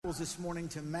Bibles this morning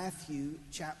to Matthew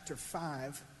chapter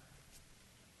 5,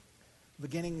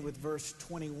 beginning with verse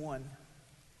 21.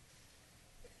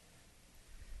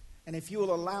 And if you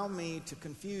will allow me to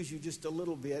confuse you just a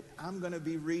little bit, I'm going to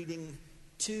be reading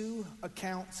two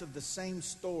accounts of the same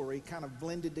story, kind of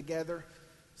blended together.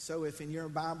 So if in your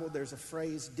Bible there's a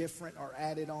phrase different or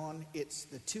added on, it's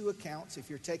the two accounts, if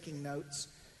you're taking notes,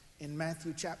 in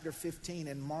Matthew chapter 15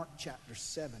 and Mark chapter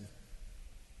 7.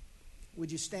 Would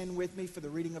you stand with me for the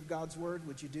reading of God's Word?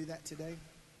 Would you do that today?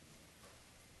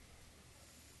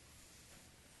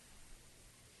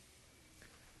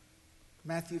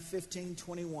 Matthew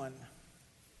 15:21.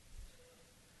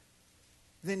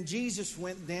 Then Jesus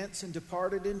went thence and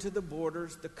departed into the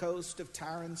borders, the coast of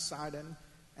Tyre and Sidon,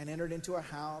 and entered into a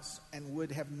house, and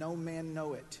would have no man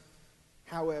know it.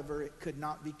 However, it could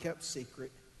not be kept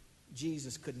secret.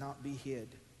 Jesus could not be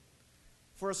hid.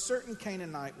 For a certain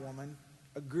Canaanite woman,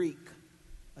 a Greek,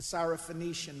 a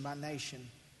Syrophoenician by nation,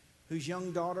 whose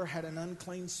young daughter had an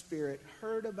unclean spirit,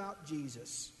 heard about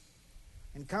Jesus.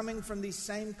 And coming from these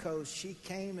same coasts, she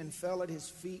came and fell at his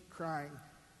feet, crying,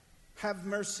 "Have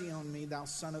mercy on me, thou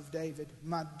son of David.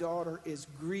 My daughter is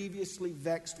grievously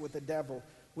vexed with the devil,"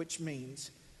 which means,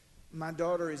 my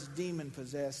daughter is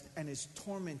demon-possessed and is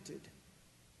tormented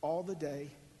all the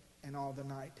day and all the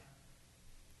night.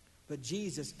 But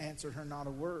Jesus answered her not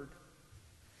a word.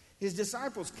 His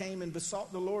disciples came and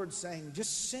besought the Lord, saying,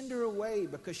 "Just send her away,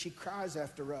 because she cries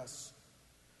after us."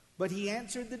 But he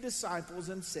answered the disciples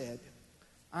and said,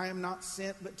 "I am not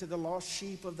sent but to the lost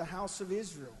sheep of the house of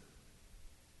Israel."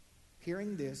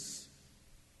 Hearing this,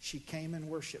 she came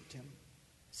and worshipped him,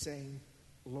 saying,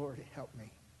 "Lord, help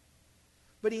me."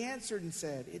 But he answered and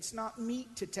said, "It's not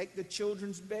meet to take the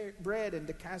children's bread and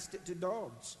to cast it to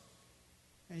dogs."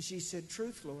 And she said,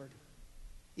 "Truth, Lord.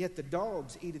 Yet the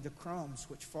dogs eat of the crumbs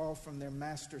which fall from their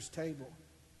master's table."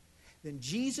 Then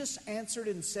Jesus answered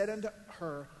and said unto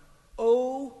her,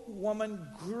 "O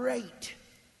woman, great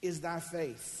is thy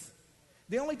faith."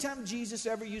 The only time Jesus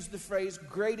ever used the phrase,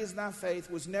 "great is thy faith,"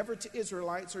 was never to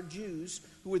Israelites or Jews,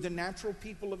 who were the natural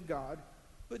people of God,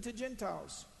 but to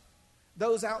Gentiles.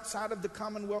 Those outside of the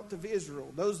commonwealth of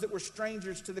Israel, those that were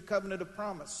strangers to the covenant of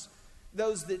promise,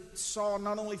 those that saw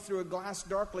not only through a glass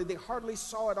darkly, they hardly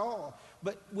saw at all,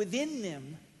 but within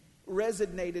them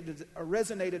resonated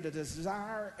a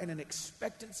desire and an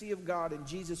expectancy of God. And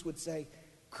Jesus would say,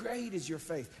 "Great is your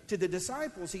faith." To the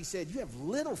disciples, he said, "You have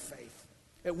little faith."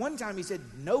 At one time, he said,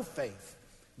 "No faith.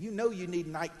 You know you need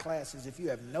night classes if you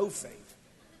have no faith."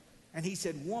 And he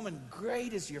said, "Woman,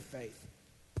 great is your faith."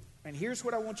 And here's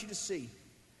what I want you to see.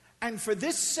 And for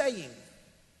this saying,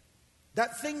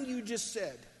 that thing you just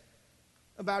said,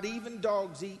 about even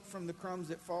dogs eat from the crumbs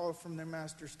that fall from their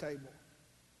master's table,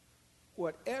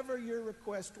 whatever your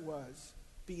request was,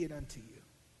 be it unto you.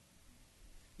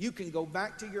 You can go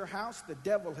back to your house. The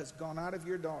devil has gone out of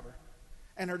your daughter.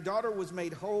 And her daughter was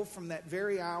made whole from that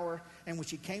very hour. And when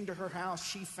she came to her house,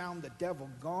 she found the devil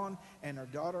gone and her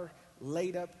daughter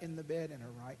laid up in the bed in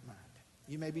her right mind.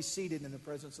 You may be seated in the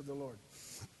presence of the Lord.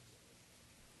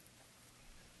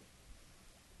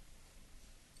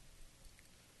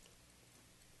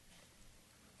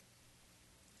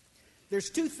 There's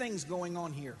two things going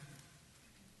on here.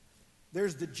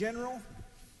 There's the general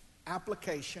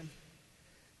application,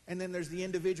 and then there's the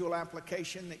individual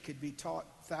application that could be taught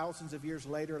thousands of years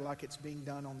later, like it's being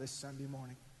done on this Sunday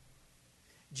morning.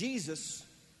 Jesus,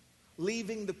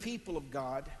 leaving the people of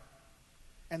God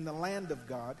and the land of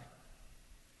God,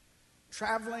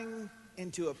 traveling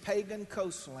into a pagan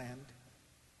coastland,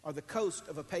 or the coast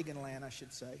of a pagan land, I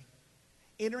should say,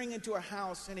 entering into a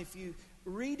house, and if you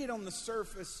read it on the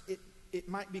surface, it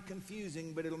might be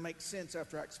confusing, but it'll make sense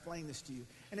after I explain this to you.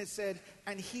 And it said,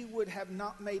 "And he would have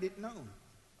not made it known."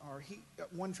 Or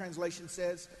one translation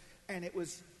says, and it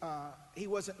was, he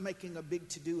wasn't making a big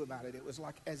to-do about it. It was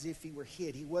like as if he were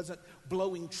hid. He wasn't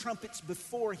blowing trumpets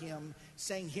before him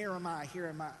saying, "Here am I, here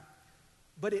am I."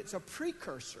 But it's a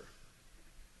precursor,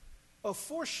 a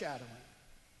foreshadowing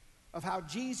of how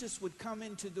Jesus would come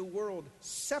into the world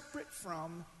separate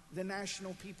from the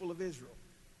national people of Israel.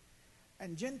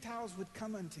 And Gentiles would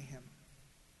come unto him.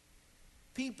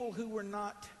 People who were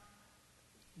not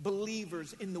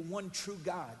believers in the one true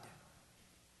God.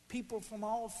 People from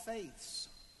all faiths,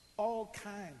 all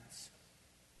kinds.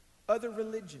 Other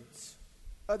religions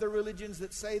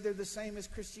that say they're the same as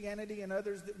Christianity, and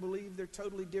others that believe they're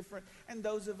totally different. And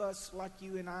those of us like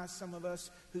you and I, some of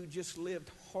us who just lived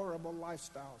horrible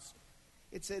lifestyles.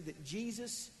 It said that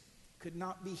Jesus could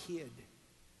not be hid,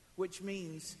 which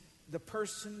means the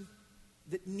person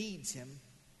that needs him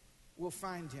will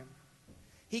find him.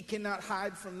 He cannot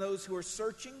hide from those who are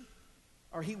searching,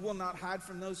 or he will not hide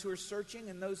from those who are searching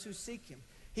and those who seek him.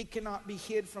 He cannot be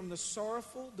hid from the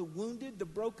sorrowful, the wounded, the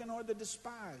broken, or the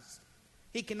despised.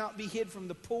 He cannot be hid from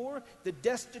the poor, the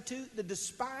destitute, the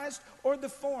despised, or the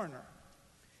foreigner.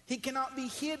 He cannot be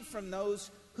hid from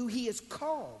those who he has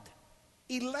called,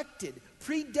 elected,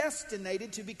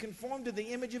 predestinated to be conformed to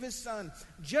the image of his Son.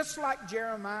 Just like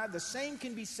Jeremiah, the same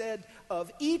can be said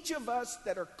of each of us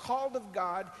that are called of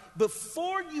God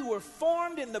before you were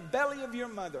formed in the belly of your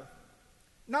mother.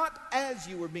 Not as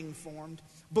you were being formed,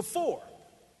 before.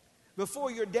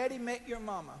 Before your daddy met your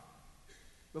mama.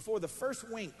 Before the first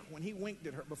wink, when he winked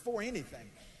at her, before anything.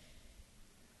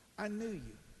 I knew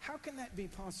you. How can that be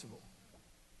possible?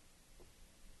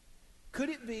 Could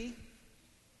it be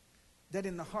that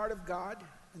in the heart of God,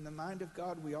 in the mind of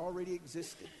God, we already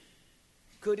existed?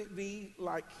 Could it be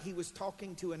like he was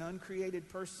talking to an uncreated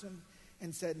person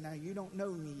and said, now you don't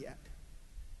know me yet,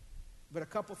 but a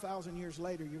couple thousand years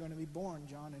later, you're going to be born,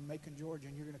 John, in Macon, Georgia,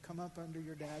 and you're going to come up under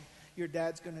your dad. Your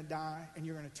dad's going to die, and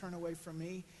you're going to turn away from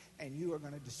me, and you are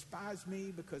going to despise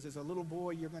me because as a little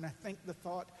boy, you're going to think the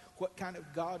thought, what kind of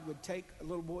God would take a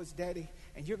little boy's daddy,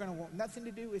 and you're going to want nothing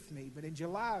to do with me. But in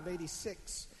July of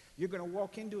 '86, you're going to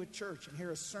walk into a church and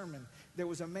hear a sermon. There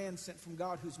was a man sent from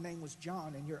God whose name was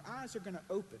John, and your eyes are going to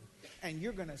open, and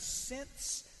you're going to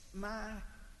sense my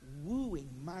wooing,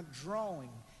 my drawing.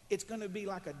 It's going to be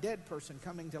like a dead person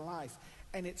coming to life.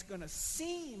 And it's going to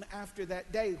seem after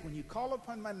that day, when you call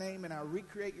upon my name and I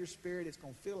recreate your spirit, it's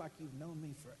going to feel like you've known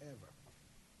me forever.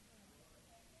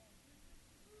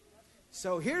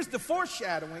 So here's the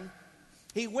foreshadowing.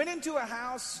 He went into a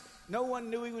house. No one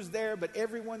knew he was there, but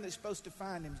everyone that's supposed to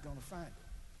find him is going to find him.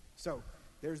 So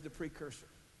there's the precursor.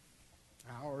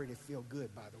 I already feel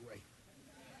good, by the way.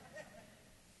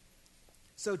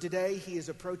 So today he is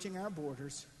approaching our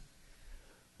borders,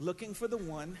 looking for the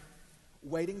one,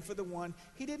 waiting for the one.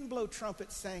 He didn't blow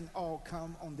trumpets saying, all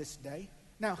come on this day.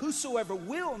 Now, whosoever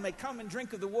will may come and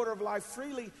drink of the water of life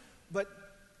freely. But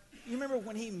you remember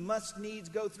when he must needs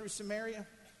go through Samaria?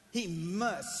 He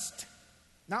must,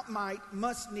 not might,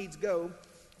 must needs go.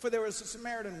 For there was a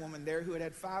Samaritan woman there who had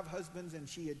had 5 husbands, and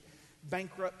she had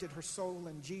bankrupted her soul,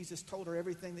 and Jesus told her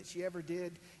everything that she ever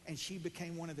did, and she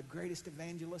became one of the greatest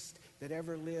evangelists that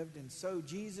ever lived. And so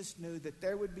Jesus knew that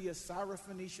there would be a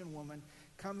Syrophoenician woman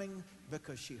coming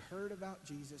because she heard about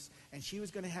Jesus, and she was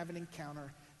going to have an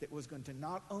encounter that was going to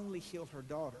not only heal her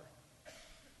daughter,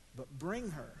 but bring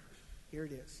her, here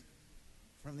it is,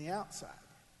 from the outside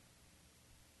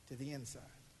to the inside.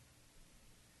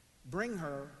 Bring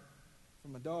her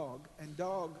from a dog, and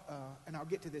I'll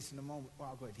get to this in a moment. Well,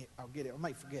 I'll go ahead, I'll get it. I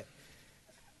might forget.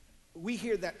 We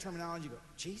hear that terminology, go,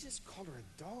 Jesus called her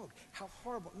a dog. How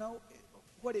horrible. No,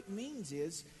 what it means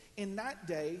is, in that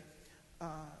day,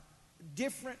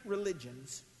 different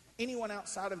religions, anyone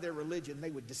outside of their religion,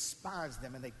 they would despise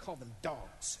them, and they'd call them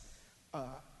dogs.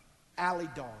 Alley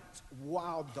dogs,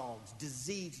 wild dogs,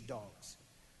 diseased dogs.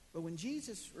 But when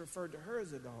Jesus referred to her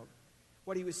as a dog,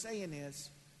 what he was saying is,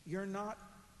 you're not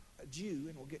a Jew,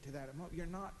 and we'll get to that in a moment. You're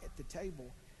not at the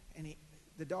table. And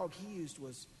the dog he used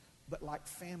was, but like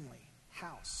family,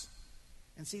 house.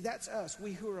 And see, that's us.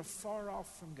 We who are far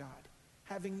off from God,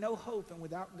 having no hope and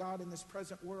without God in this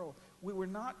present world. We were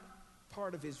not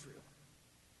part of Israel,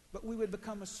 but we would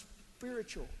become a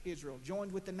spiritual Israel,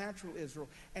 joined with the natural Israel.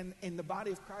 And in the body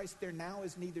of Christ, there now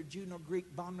is neither Jew nor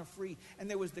Greek, bond nor free. And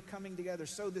there was the coming together.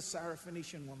 So this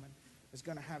Syrophoenician woman is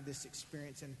going to have this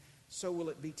experience, and so will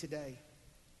it be today.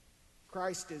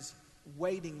 Christ is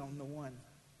waiting on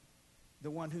the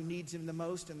one who needs him the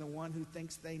most and the one who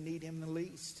thinks they need him the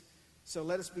least. So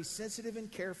let us be sensitive and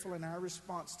careful in our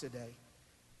response today.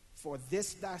 For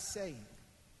this thy saying,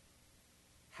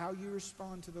 how you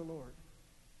respond to the Lord,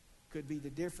 could be the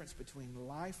difference between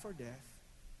life or death,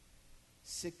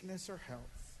 sickness or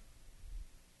health,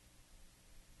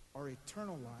 or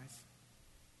eternal life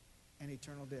and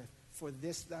eternal death. For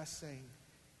this thy saying.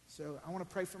 So I want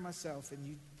to pray for myself, and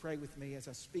you pray with me as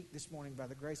I speak this morning by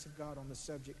the grace of God on the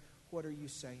subject, what are you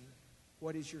saying?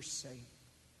 What is your saying?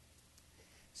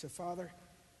 So Father,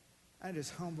 I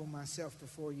just humble myself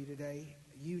before you today.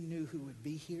 You knew who would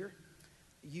be here.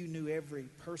 You knew every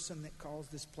person that calls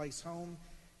this place home.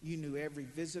 You knew every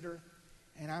visitor.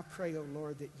 And I pray, oh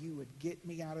Lord, that you would get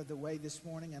me out of the way this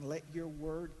morning and let your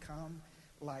word come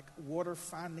like water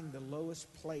finding the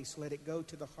lowest place. Let it go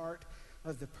to the heart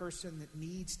of the person that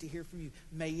needs to hear from you.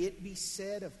 May it be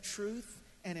said of truth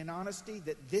and in honesty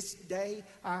that this day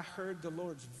I heard the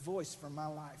Lord's voice for my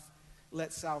life.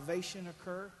 Let salvation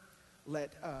occur.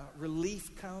 Let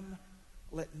relief come.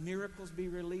 Let miracles be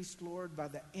released, Lord, by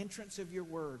the entrance of your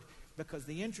word, because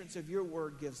the entrance of your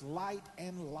word gives light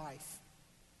and life.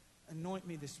 Anoint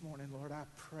me this morning, Lord, I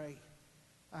pray.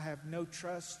 I have no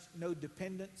trust, no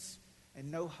dependence, and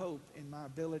no hope in my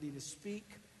ability to speak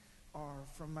or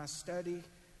from my study,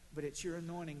 but it's your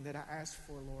anointing that I ask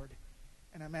for, Lord.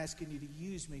 And I'm asking you to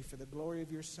use me for the glory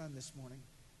of your Son this morning.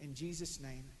 In Jesus'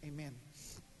 name, amen.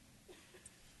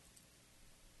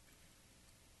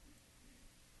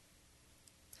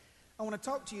 I want to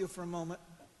talk to you for a moment,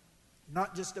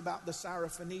 not just about the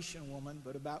Syrophoenician woman,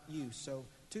 but about you. So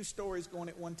 2 stories going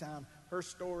at one time, her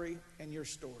story and your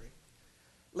story.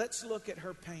 Let's look at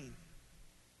her pain.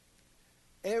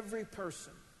 Every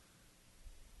person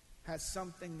has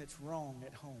something that's wrong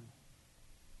at home.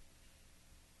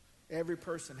 Every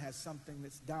person has something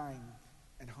that's dying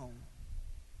at home.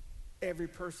 Every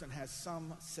person has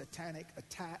some satanic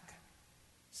attack,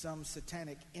 some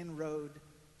satanic inroad,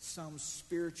 some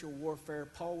spiritual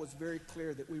warfare. Paul was very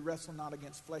clear that we wrestle not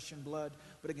against flesh and blood,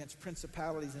 but against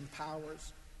principalities and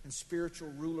powers and spiritual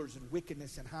rulers and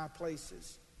wickedness in high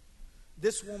places.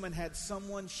 This woman had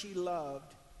someone she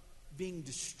loved being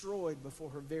destroyed before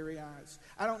her very eyes.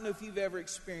 I don't know if you've ever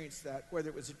experienced that, whether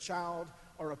it was a child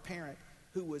or a parent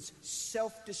who was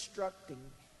self-destructing,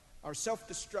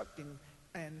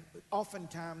 and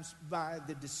oftentimes by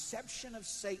the deception of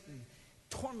Satan,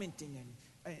 tormenting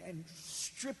and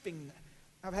stripping.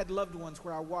 I've had loved ones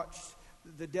where I watched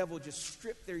the devil just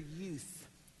strip their youth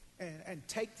and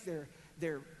take their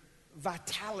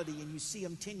vitality, and you see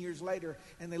them 10 years later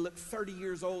and they look 30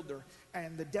 years older.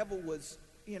 And the devil was,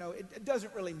 it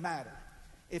doesn't really matter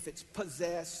if it's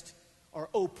possessed or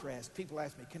oppressed. People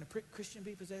ask me, can a Christian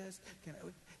be possessed?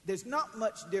 There's not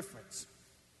much difference.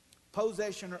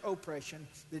 Possession or oppression,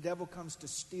 the devil comes to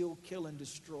steal, kill, and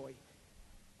destroy.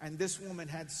 And this woman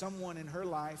had someone in her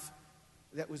life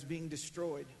that was being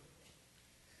destroyed.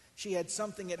 She had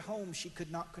something at home she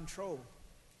could not control.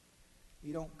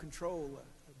 You don't control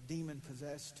a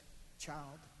demon-possessed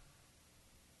child.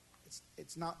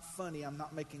 It's not funny. I'm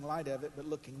not making light of it, but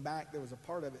looking back, there was a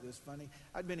part of it that was funny.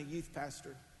 I'd been a youth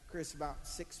pastor, Chris, about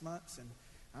 6 months, and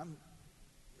I'm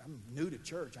new to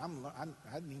church. I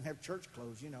didn't even have church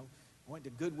clothes, I went to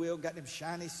Goodwill, got them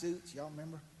shiny suits. Y'all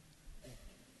remember?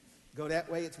 Go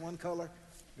that way, it's one color.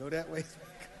 Go that way, it's one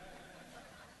color.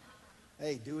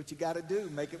 Hey, do what you got to do.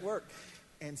 Make it work.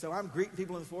 And so I'm greeting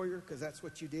people in the foyer because that's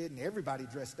what you did. And everybody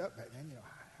dressed up back then.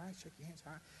 Hi, shake your hands,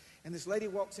 hi. And this lady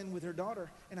walks in with her daughter.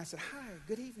 And I said, hi,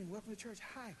 good evening, welcome to church,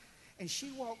 hi. And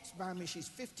she walks by me. She's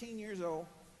 15 years old.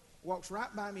 Walks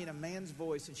right by me in a man's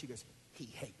voice. And she goes, he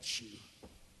hates you.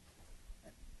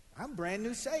 I'm brand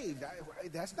new saved.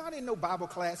 That's not in no Bible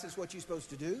class. It's what you're supposed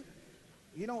to do.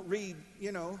 You don't read,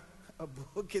 a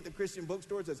book at the Christian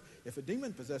bookstore that says, if a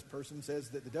demon-possessed person says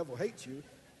that the devil hates you.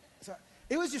 So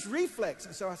it was just reflex.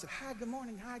 And so I said, hi, good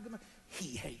morning,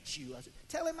 He hates you. I said,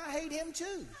 tell him I hate him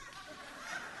too.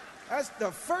 That's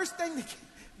the first thing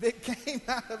that came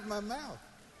out of my mouth.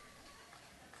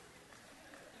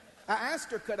 I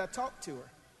asked her, could I talk to her?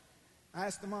 I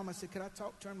asked the mom, I said, could I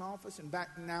talk to her in my office? And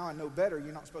back now I know better.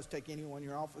 You're not supposed to take anyone in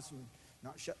your office and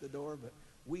not shut the door. But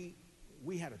we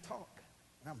had a talk.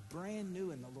 And I'm brand new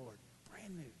in the Lord.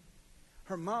 Brand new.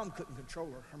 Her mom couldn't control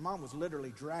her. Her mom was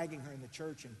literally dragging her in the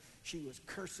church, and she was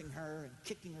cursing her and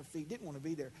kicking her feet. Didn't want to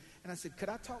be there. And I said, could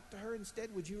I talk to her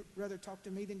instead? Would you rather talk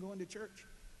to me than going to church?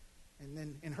 And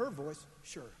then in her voice,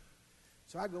 sure.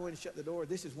 So I go in and shut the door.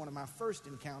 This is one of my first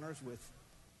encounters with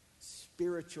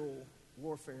spiritual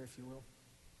warfare, if you will.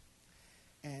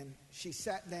 And she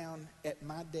sat down at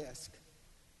my desk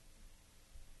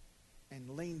and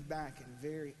leaned back and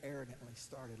very arrogantly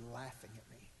started laughing at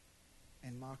me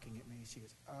and mocking at me. She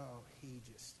goes, oh, he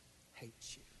just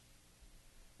hates you.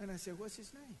 And I said, what's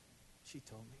his name? She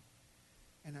told me.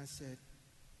 And I said,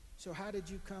 so how did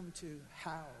you come to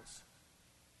house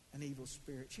an evil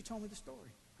spirit? She told me the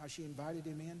story, how she invited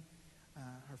him in.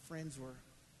 Her friends were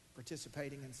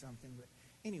participating in something. But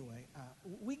anyway,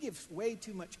 we give way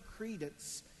too much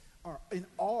credence or in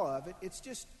awe of it.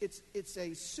 It's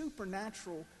a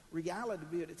supernatural reality,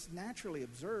 but it's naturally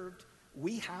observed.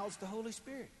 We housed the Holy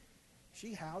Spirit.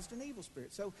 She housed an evil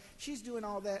spirit. So she's doing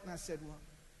all that, and I said, well,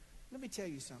 let me tell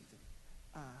you something.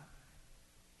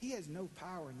 He has no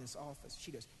power in this office. She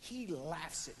goes, he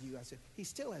laughs at you. I said, he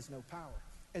still has no power.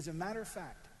 As a matter of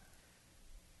fact,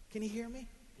 can he hear me?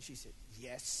 And she said,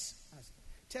 yes. I said,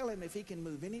 tell him if he can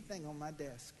move anything on my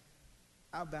desk,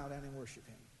 I'll bow down and worship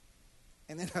him.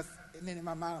 And then in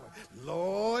my mind, I went,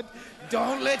 Lord,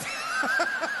 don't let...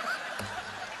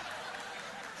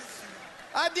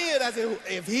 I did. I said,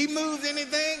 if he moves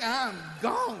anything, I'm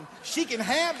gone. She can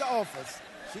have the office.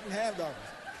 She can have the office.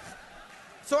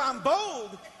 So I'm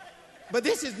bold, but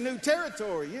this is new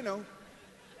territory,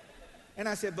 And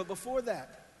I said, but before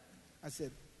that, I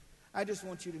said, I just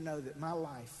want you to know that my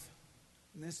life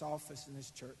in this office, in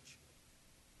this church,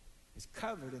 is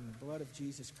covered in the blood of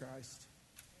Jesus Christ.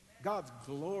 God's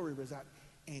glory resides.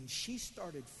 And she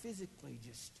started physically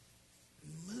just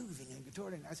moving and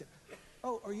contorting. I said,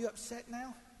 oh, are you upset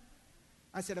now?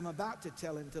 I said, I'm about to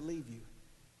tell him to leave you.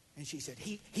 And she said,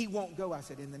 he won't go. I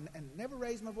said, and never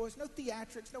raised my voice, no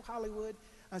theatrics, no Hollywood.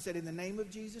 I said, in the name of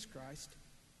Jesus Christ,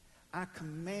 I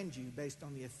command you, based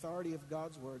on the authority of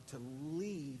God's word, to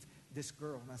leave this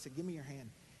girl. And I said, give me your hand.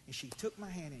 And she took my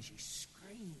hand and she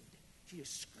screamed. She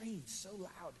just screamed so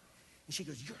loud. And she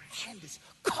goes, your hand is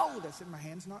cold. I said, my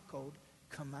hand's not cold.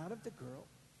 Come out of the girl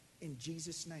in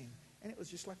Jesus' name. And it was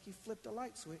just like you flipped a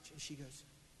light switch. And she goes,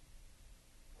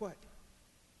 what?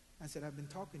 I said, I've been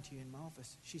talking to you in my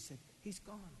office. She said, he's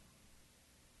gone.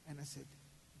 And I said,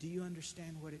 do you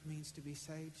understand what it means to be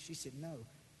saved? She said, no.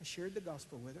 I shared the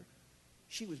gospel with her.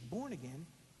 She was born again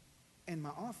in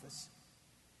my office.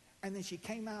 And then she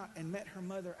came out and met her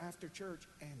mother after church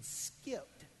and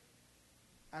skipped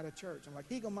out of church. I'm like,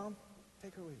 here you go, Mom.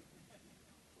 Take her with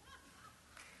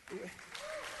you.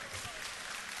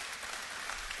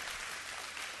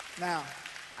 Now,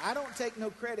 I don't take no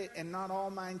credit, and not all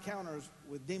my encounters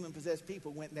with demon-possessed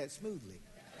people went that smoothly.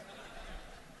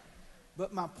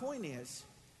 But my point is,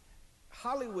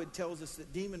 Hollywood tells us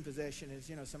that demon possession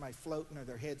is, somebody floating or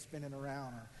their head spinning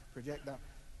around or projectile.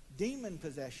 Demon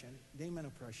possession, demon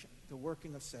oppression, the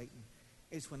working of Satan,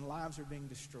 is when lives are being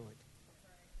destroyed.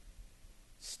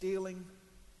 Stealing,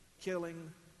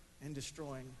 killing, and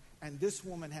destroying. And this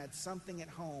woman had something at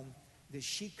home that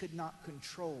she could not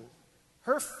control.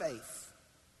 Her faith,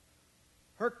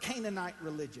 her Canaanite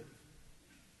religion,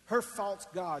 her false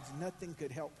gods, nothing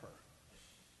could help her.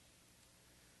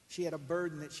 She had a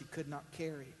burden that she could not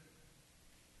carry.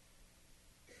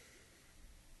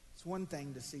 It's one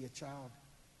thing to see a child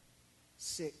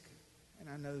sick, and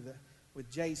I know that with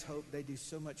Jay's Hope, they do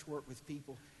so much work with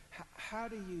people. How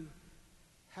do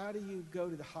you go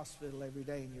to the hospital every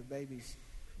day and your baby's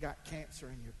got cancer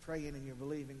and you're praying and you're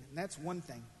believing? And that's one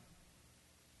thing.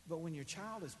 But when your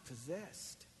child is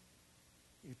possessed,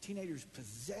 your teenager is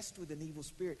possessed with an evil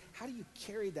spirit, how do you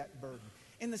carry that burden?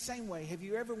 In the same way, have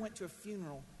you ever went to a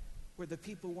funeral where the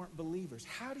people weren't believers?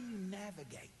 How do you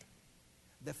navigate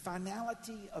the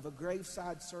finality of a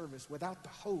graveside service without the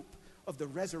hope of the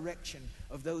resurrection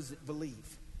of those that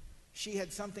believe? She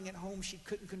had something at home she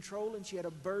couldn't control, and she had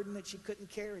a burden that she couldn't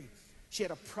carry. She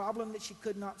had a problem that she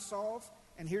could not solve,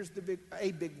 and here's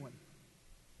a big one.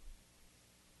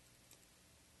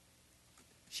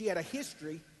 She had a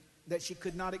history that she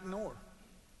could not ignore.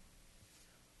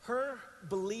 Her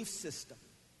belief system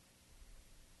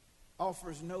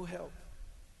offers no help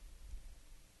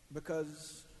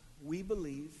because we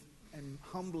believe, and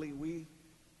humbly we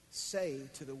say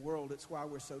to the world, it's why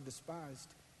we're so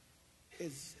despised,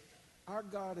 is our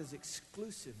God is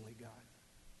exclusively God.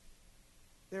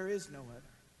 There is no other.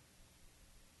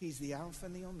 He's the Alpha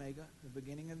and the Omega, the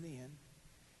beginning and the end.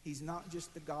 He's not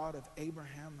just the God of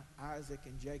Abraham, Isaac,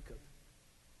 and Jacob.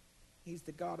 He's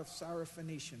the God of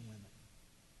Syrophoenician women.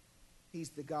 He's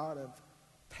the God of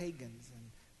pagans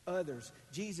and others.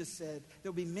 Jesus said,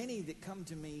 there'll be many that come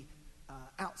to me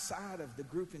outside of the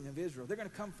grouping of Israel. They're going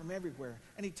to come from everywhere.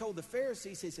 And he told the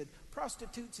Pharisees, he said,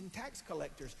 prostitutes and tax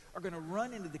collectors are going to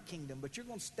run into the kingdom, but you're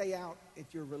going to stay out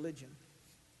at your religion.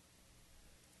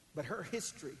 But her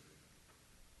history,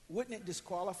 wouldn't it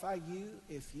disqualify you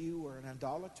if you were an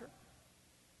idolater?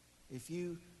 If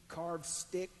you carved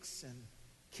sticks and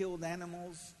killed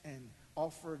animals and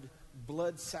offered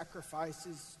blood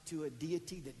sacrifices to a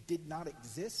deity that did not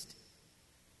exist?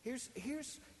 Here's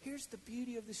the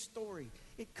beauty of this story.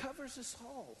 It covers us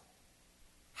all.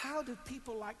 How do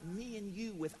people like me and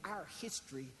you with our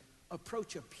history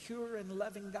approach a pure and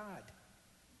loving God?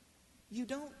 You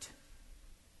don't.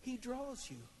 He draws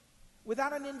you.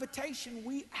 Without an invitation,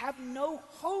 we have no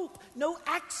hope, no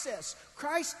access.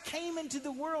 Christ came into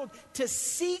the world to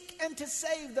seek and to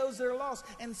save those that are lost.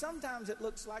 And sometimes it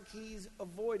looks like he's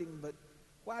avoiding, but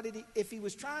why did he, if he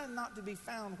was trying not to be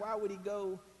found, why would he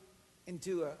go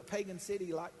into a pagan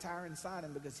city like Tyre and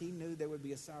Sidon? Because he knew there would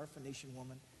be a Syrophoenician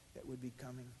woman that would be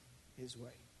coming his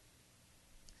way.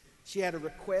 She had a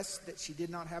request that she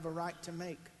did not have a right to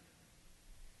make.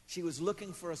 She was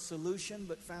looking for a solution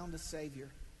but found a Savior.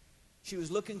 She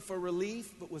was looking for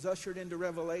relief, but was ushered into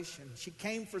revelation. She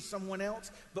came for someone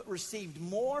else, but received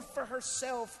more for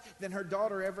herself than her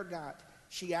daughter ever got.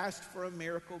 She asked for a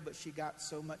miracle, but she got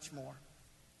so much more.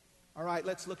 All right,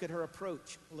 let's look at her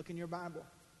approach. Look in your Bible.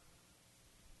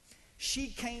 She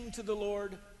came to the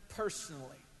Lord personally.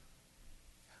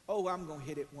 Oh, I'm going to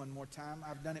hit it one more time.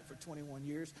 I've done it for 21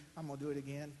 years. I'm going to do it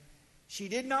again. She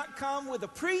did not come with a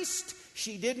priest.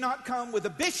 She did not come with a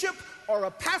bishop or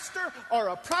a pastor or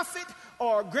a prophet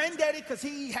or a granddaddy because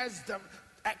he has the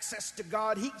access to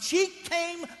God. She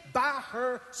came by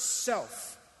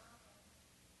herself.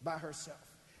 By herself.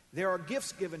 There are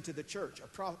gifts given to the church,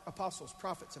 apostles,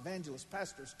 prophets, evangelists,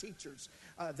 pastors, teachers,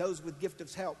 those with gift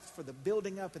of help for the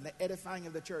building up and the edifying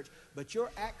of the church. But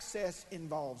your access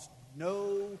involves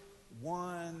no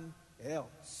one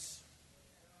else.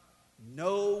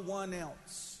 No one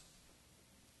else.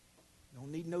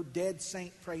 Don't need no dead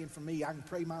saint praying for me. I can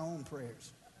pray my own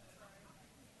prayers.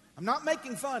 I'm not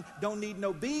making fun. Don't need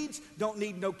no beads. Don't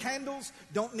need no candles.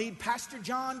 Don't need Pastor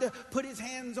John to put his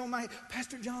hands on my...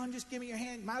 Pastor John, just give me your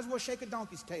hand. Might as well shake a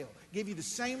donkey's tail. Give you the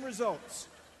same results.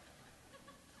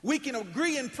 We can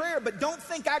agree in prayer, but don't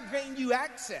think I gain you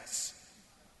access.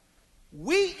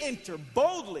 We enter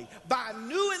boldly by a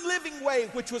new and living way,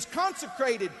 which was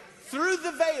consecrated through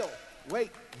the veil.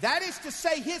 Wait, that is to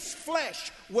say his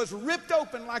flesh was ripped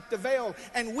open like the veil,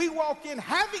 and we walk in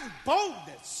having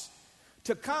boldness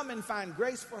to come and find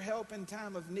grace for help in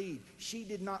time of need. She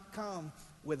did not come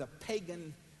with a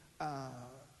pagan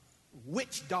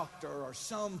witch doctor or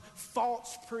some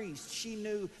false priest. She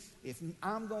knew, if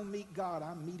I'm going to meet God,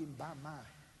 I'm meeting by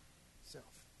myself.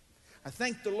 I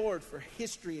thank the Lord for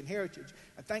history and heritage.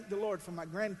 I thank the Lord for my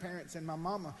grandparents and my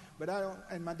mama,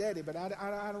 and my daddy. But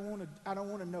I don't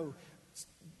want to know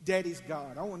Daddy's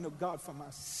God. I want to know God for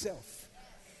myself.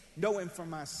 Know Him for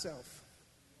myself.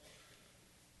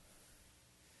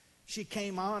 She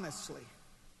came honestly.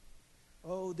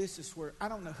 Oh, this is where, I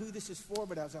don't know who this is for,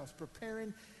 but as I was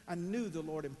preparing, I knew the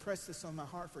Lord impressed this on my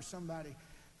heart for somebody.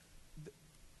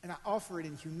 And I offer it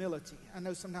in humility. I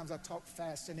know sometimes I talk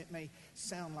fast and it may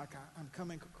sound like I'm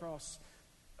coming across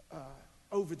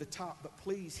over the top, but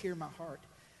please hear my heart.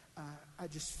 I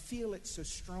just feel it so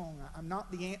strong. I'm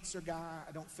not the answer guy.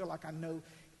 I don't feel like I know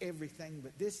everything,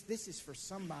 but this is for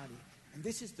somebody. And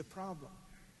this is the problem.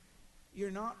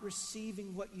 You're not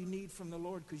receiving what you need from the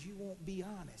Lord because you won't be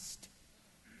honest.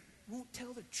 You won't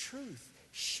tell the truth.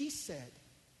 She said,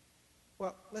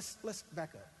 well, let's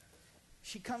back up.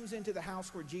 She comes into the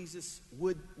house where Jesus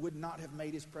would not have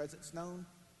made his presence known.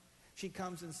 She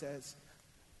comes and says,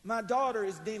 my daughter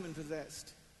is demon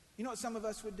possessed. You know what some of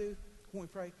us would do when we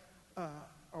pray?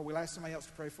 Or we'll ask somebody else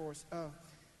to pray for us.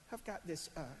 I've got this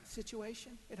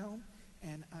situation at home,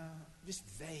 and just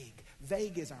vague.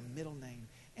 Vague is our middle name.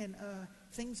 And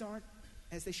things aren't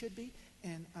as they should be.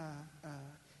 And,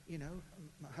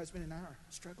 my husband and I are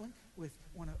struggling with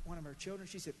one of our children.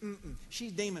 She said,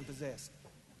 she's demon possessed.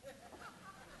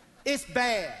 It's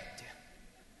bad.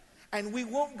 And we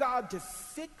want God to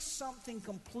fix something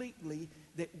completely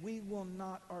that we will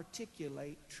not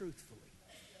articulate truthfully.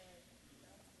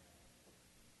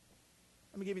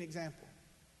 Let me give you an example.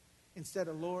 Instead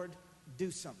of, Lord, do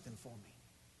something for me.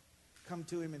 Come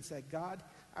to Him and say, God,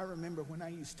 I remember when I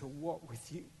used to walk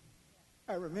with you.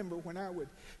 I remember when I would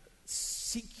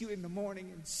seek you in the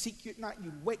morning and seek you at night.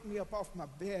 You'd wake me up off my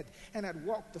bed and I'd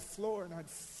walk the floor and I'd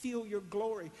feel your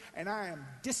glory. And I am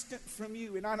distant from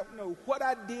you and I don't know what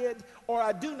I did, or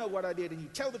I do know what I did. And you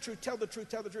tell the truth, tell the truth,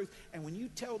 tell the truth. And when you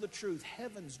tell the truth,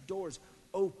 heaven's doors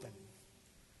open.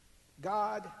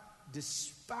 God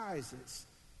despises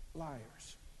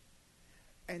liars.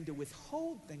 And to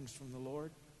withhold things from the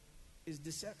Lord is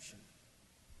deception.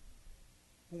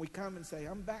 When we come and say,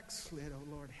 I'm backslid, oh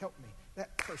Lord, help me,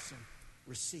 that person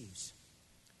receives.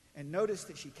 And notice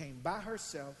that she came by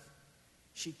herself.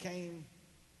 She came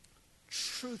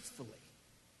truthfully.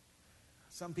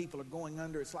 Some people are going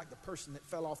under. It's like the person that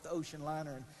fell off the ocean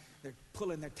liner and they're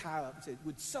pulling their tie up and said,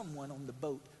 would someone on the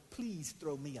boat please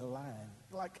throw me a line?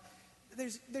 Like,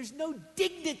 there's no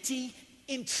dignity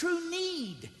in true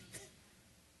need.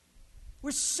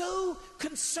 We're so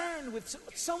concerned with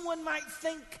someone might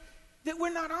think that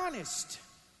we're not honest.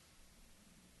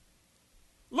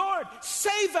 Lord,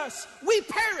 save us. We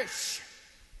perish.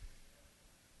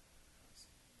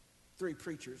 3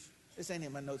 preachers. This ain't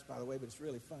in my notes, by the way, but it's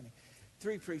really funny.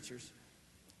 3 preachers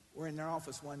were in their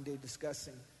office one day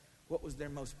discussing what was their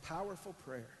most powerful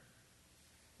prayer.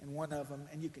 And one of them,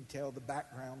 and you can tell the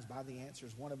backgrounds by the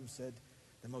answers, one of them said,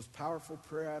 the most powerful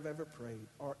prayer I've ever prayed,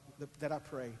 or that I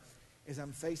pray, is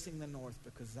I'm facing the north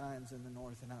because Zion's in the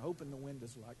north. And I open the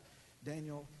windows like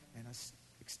Daniel, and I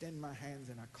extend my hands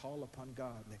and I call upon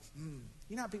God. And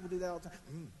you know how people do that all the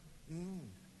time?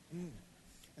 And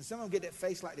some of them get that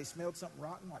face like they smelled something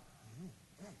rotten, like,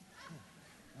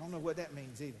 I don't know what that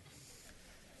means either.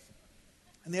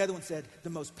 And the other one said, the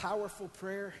most powerful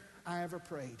prayer I ever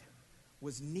prayed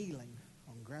was kneeling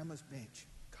on Grandma's bench.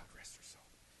 God rest her soul.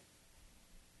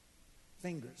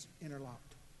 Fingers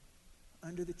interlocked.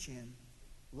 under the chin,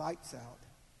 lights out,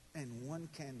 and one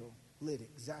candle lit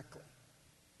exactly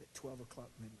at 12 o'clock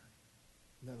midnight.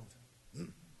 Another one said,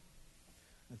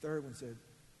 The third one said,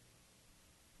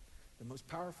 the most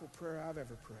powerful prayer I've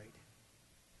ever prayed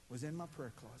was in my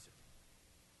prayer closet,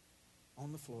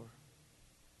 on the floor,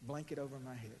 blanket over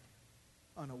my head,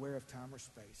 unaware of time or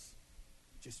space,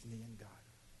 just me and God.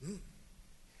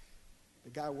 The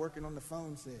guy working on the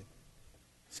phone said,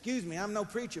 excuse me, I'm no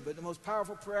preacher, but the most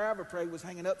powerful prayer I ever prayed was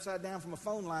hanging upside down from a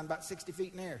phone line about 60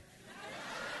 feet in the air.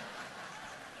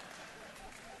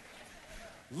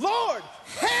 Lord,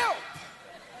 help!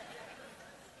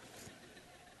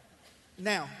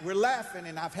 Now, we're laughing,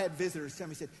 and I've had visitors tell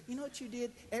me, said, you know what you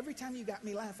did? Every time you got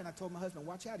me laughing, I told my husband,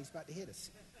 watch out, he's about to hit us.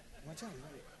 Watch out.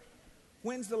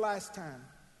 When's the last time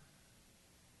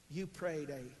you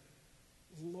prayed a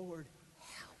Lord,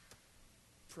 help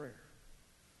prayer?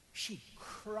 She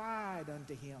cried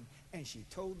unto him, and she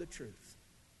told the truth.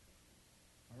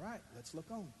 All right, let's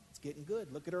look on. It's getting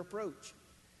good. Look at her approach.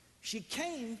 She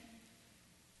came,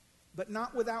 but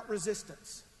not without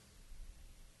resistance.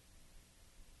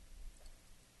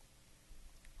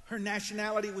 Her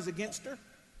nationality was against her.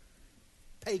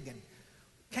 Pagan.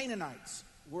 Canaanites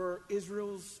were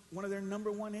Israel's one of their number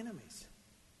one enemies.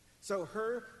 So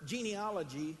her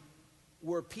genealogy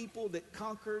were people that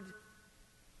conquered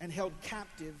and held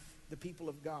captive the people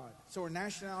of God. So her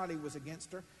nationality was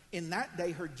against her. In that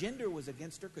day, her gender was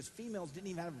against her because females didn't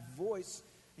even have a voice.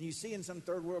 And you see in some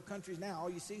third world countries now, all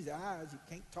you see is their eyes. You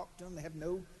can't talk to them. They have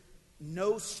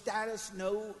no status,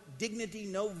 no dignity,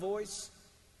 no voice.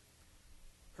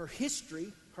 Her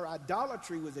history, her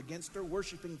idolatry was against her,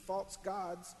 worshiping false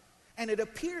gods. And it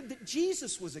appeared that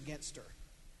Jesus was against her.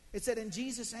 It said, and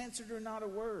Jesus answered her not a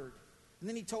word. And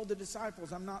then he told the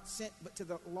disciples, I'm not sent but to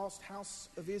the lost house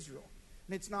of Israel.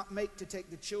 And it's not make to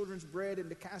take the children's bread and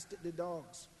to cast it to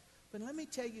dogs. But let me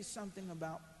tell you something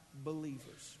about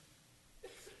believers.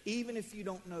 Even if you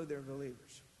don't know they're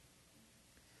believers.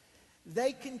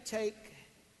 They can take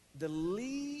the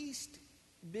least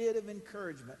bit of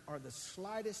encouragement or the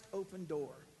slightest open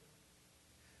door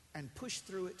and push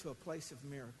through it to a place of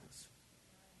miracles.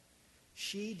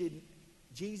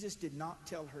 Jesus did not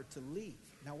tell her to leave.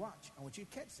 Now watch, I want you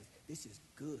to catch this. This is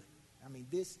good. I mean,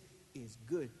 this is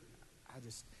good.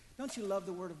 Don't you love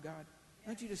the Word of God?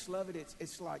 Don't you just love it?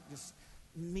 It's like just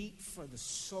meat for the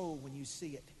soul when you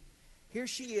see it. Here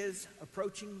she is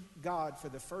approaching God for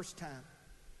the first time.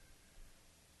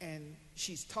 And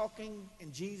she's talking,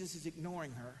 and Jesus is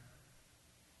ignoring her.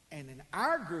 And in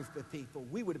our group of people,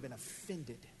 we would have been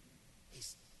offended.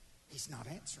 He's not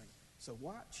answering. So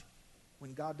watch.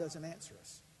 When God doesn't answer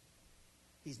us,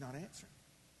 he's not answering.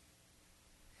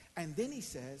 And then he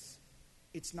says,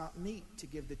 it's not meet to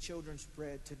give the children's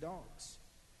bread to dogs.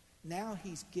 Now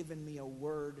he's given me a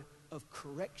word of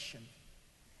correction.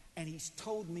 And he's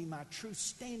told me my true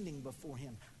standing before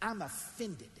him. I'm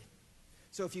offended.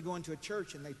 So if you go into a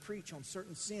church and they preach on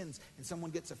certain sins and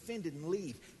someone gets offended and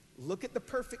leave, look at the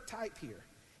perfect type here.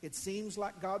 It seems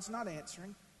like God's not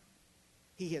answering.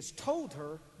 He has told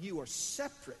her, you are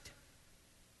separate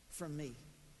from me.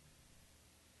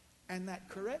 And that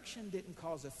correction didn't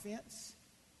cause offense.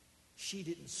 She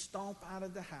didn't stomp out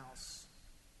of the house.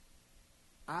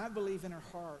 I believe in her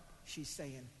heart she's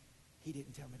saying, he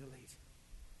didn't tell me to leave.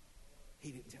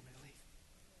 He didn't tell me to leave.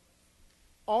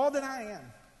 All that I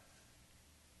am.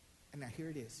 And now here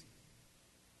it is.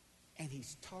 And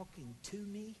he's talking to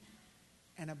me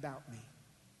and about me.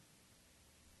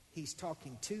 He's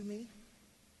talking to me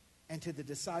and to the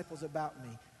disciples about me.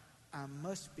 I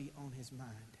must be on his mind.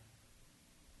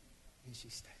 And she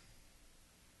stayed.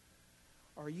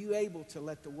 Are you able to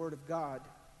let the Word of God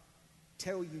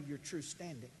tell you your true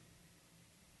standing?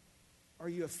 Are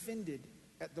you offended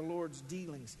at the Lord's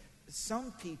dealings?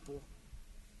 Some people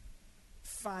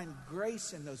find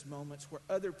grace in those moments where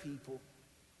other people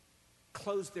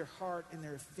close their heart and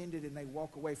they're offended and they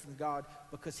walk away from God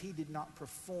because he did not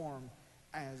perform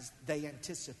as they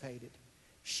anticipated.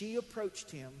 She approached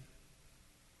him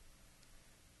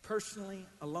personally,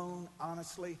 alone,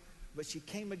 honestly, but she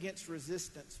came against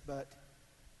resistance. But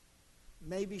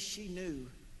maybe she knew,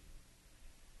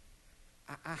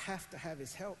 I have to have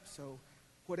his help. So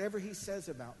whatever he says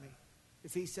about me,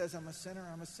 if he says I'm a sinner,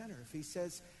 I'm a sinner. If he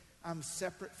says I'm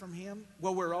separate from him,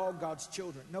 well, we're all God's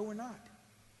children. No, we're not.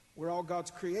 We're all God's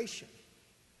creation.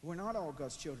 We're not all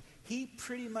God's children. He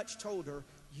pretty much told her,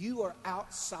 you are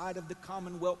outside of the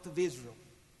commonwealth of Israel.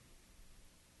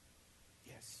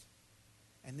 Yes.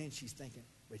 And then she's thinking,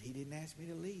 but he didn't ask me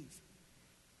to leave.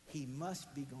 He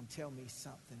must be going to tell me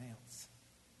something else.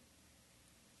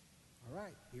 All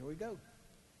right, here we go.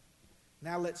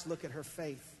 Now let's look at her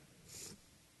faith.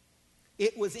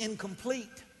 It was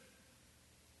incomplete,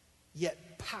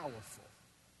 yet powerful.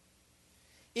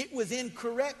 It was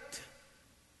incorrect,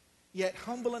 yet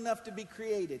humble enough to be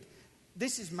created.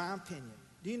 This is my opinion.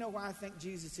 Do you know why I think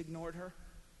Jesus ignored her?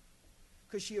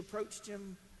 Because she approached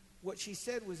him. What she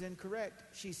said was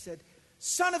incorrect. She said,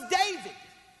 "Son of David,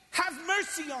 have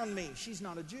mercy on me." She's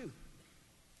not a Jew.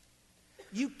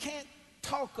 You can't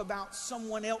talk about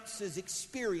someone else's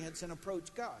experience and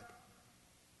approach God.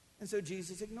 And so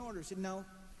Jesus ignored her. Said, "No,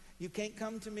 you can't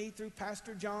come to me through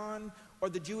Pastor John or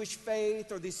the Jewish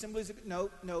faith or the assemblies.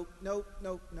 No.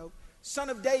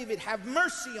 Son of David, have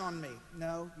mercy on me."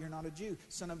 No, you're not a Jew.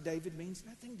 Son of David means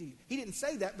nothing to you. He didn't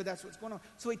say that, but that's what's going on.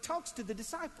 So he talks to the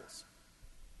disciples.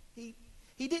 He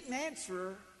didn't answer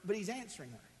her, but he's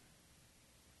answering her.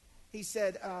 He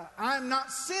said, "I'm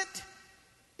not sent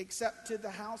except to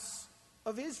the house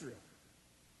of Israel."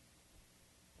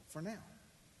 For now.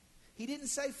 He didn't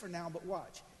say for now, but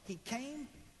watch. He came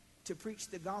to preach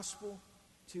the gospel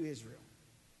to Israel.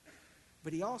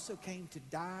 But he also came to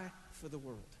die for the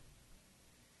world.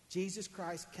 Jesus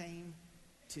Christ came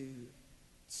to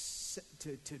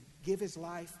give his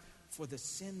life for the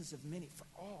sins of many, for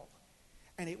all.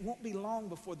 And it won't be long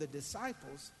before the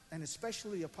disciples, and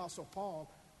especially the Apostle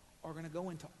Paul, are going to go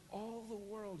into all the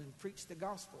world and preach the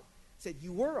gospel. Said,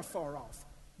 "You were afar off,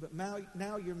 but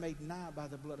now you're made nigh by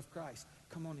the blood of Christ.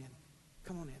 Come on in.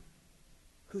 Come on in.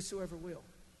 Whosoever will.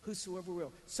 Whosoever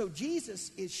will." So Jesus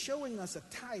is showing us a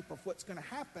type of what's going to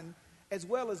happen, as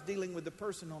well as dealing with the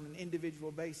person on an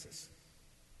individual basis.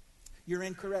 You're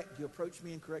incorrect. You approach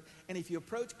me incorrect. And if you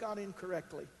approach God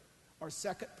incorrectly, or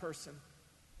second person,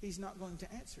 he's not going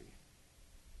to answer you.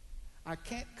 I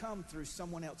can't come through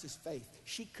someone else's faith.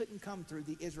 She couldn't come through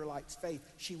the Israelites' faith.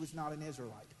 She was not an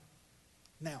Israelite.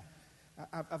 Now,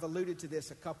 I've alluded to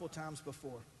this a couple times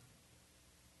before,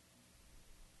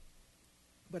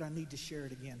 but I need to share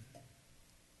it again.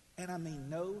 And I mean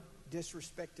no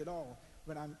disrespect at all,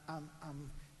 but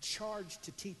I'm charged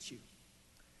to teach you.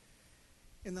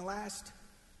 In the last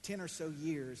 10 or so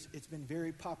years, it's been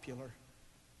very popular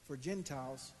for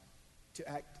Gentile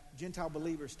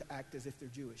believers to act as if they're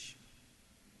Jewish.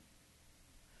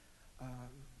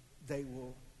 They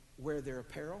will wear their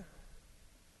apparel.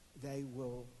 They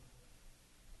will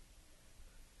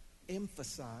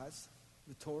emphasize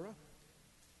the Torah.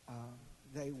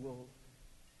 They will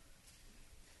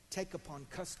take upon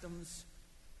customs,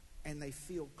 and they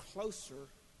feel closer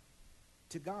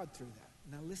to God through that.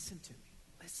 Now listen to me.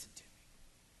 Listen to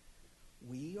me.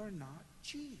 We are not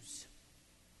Jews.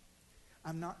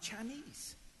 I'm not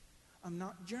Chinese. I'm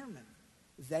not German.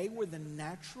 They were the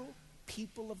natural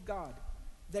people of God.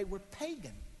 They were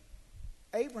pagan.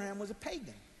 Abraham was a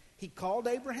pagan. He called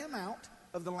Abraham out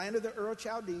of the land of the Ur of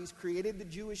Chaldees, created the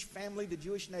Jewish family, the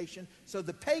Jewish nation, so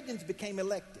the pagans became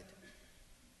elected.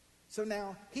 So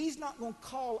now, he's not going to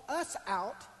call us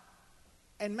out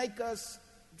and make us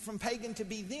from pagan to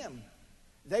be them.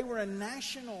 They were a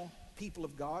national people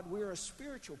of God. We're a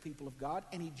spiritual people of God.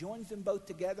 And he joins them both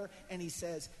together, and he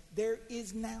says, there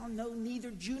is now no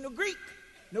neither Jew nor Greek,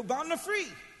 no bond nor free.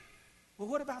 Well,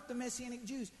 what about the Messianic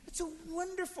Jews? It's a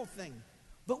wonderful thing.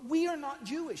 But we are not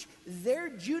Jewish. Their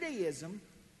Judaism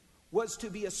was to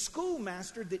be a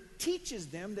schoolmaster that teaches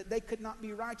them that they could not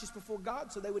be righteous before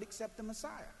God, so they would accept the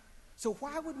Messiah. So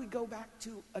why would we go back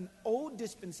to an old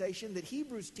dispensation that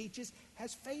Hebrews teaches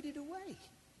has faded away?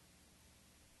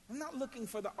 I'm not looking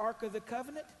for the Ark of the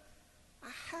Covenant.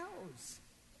 A house.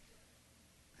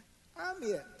 I'm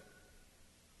it.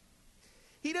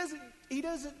 He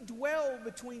doesn't dwell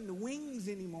between the wings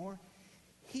anymore.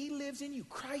 He lives in you.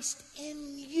 Christ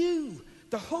in you.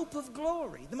 The hope of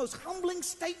glory. The most humbling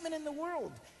statement in the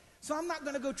world. So I'm not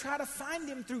going to go try to find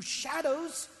him through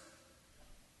shadows.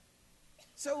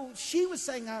 So she was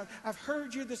saying, I've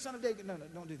heard you're the son of David. No,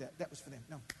 don't do that. That was for them.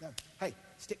 No. Hey,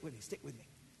 stick with me.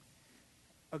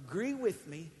 Agree with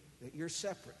me that you're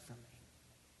separate from me.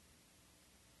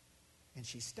 And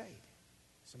she stayed.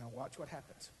 So now watch what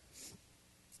happens.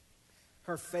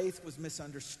 Her faith was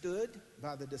misunderstood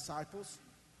by the disciples,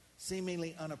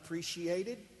 seemingly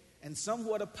unappreciated, and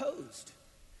somewhat opposed.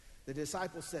 The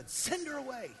disciples said, send her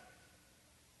away.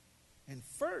 And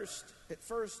at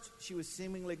first, she was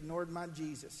seemingly ignored by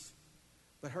Jesus.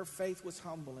 But her faith was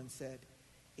humble and said,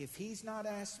 if he's not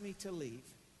asked me to leave,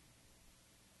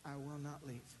 I will not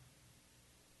leave.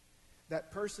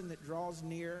 That person that draws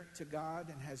near to God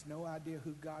and has no idea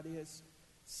who God is,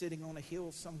 sitting on a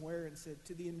hill somewhere and said,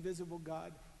 to the invisible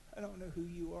God, I don't know who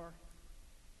you are.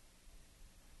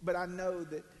 But I know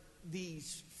that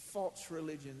these false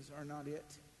religions are not it.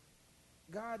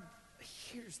 God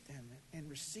hears them and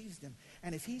receives them.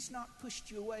 And if he's not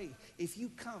pushed you away, if you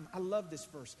come, I love this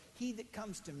verse, he that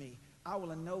comes to me, I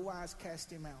will in no wise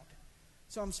cast him out.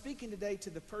 So I'm speaking today to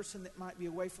the person that might be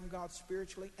away from God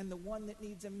spiritually and the one that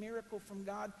needs a miracle from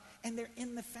God, and they're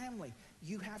in the family.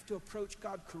 You have to approach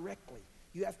God correctly.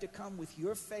 You have to come with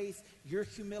your faith, your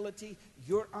humility,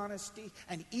 your honesty.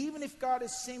 And even if God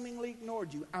has seemingly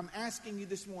ignored you, I'm asking you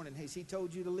this morning, has he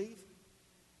told you to leave?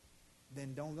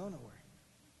 Then don't go nowhere,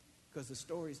 because the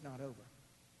story's not over.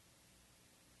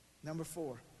 Number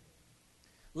 4,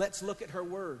 let's look at her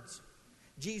words.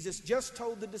 Jesus just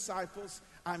told the disciples,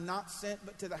 I'm not sent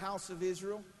but to the house of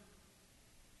Israel.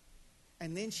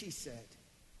 And then she said,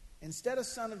 instead of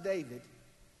son of David,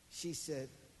 she said,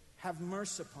 have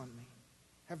mercy upon me.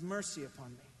 Have mercy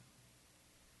upon me.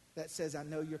 That says, I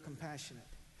know you're compassionate.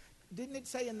 Didn't it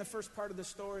say in the first part of the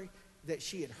story that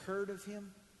she had heard of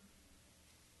him?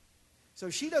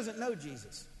 So she doesn't know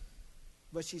Jesus,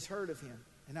 but she's heard of him.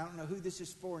 And I don't know who this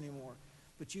is for anymore,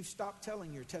 but you've stopped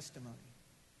telling your testimony.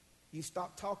 You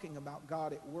stopped talking about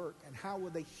God at work. And how will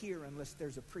they hear unless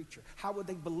there's a preacher? How would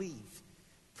they believe?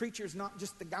 Preacher's not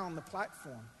just the guy on the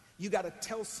platform. You got to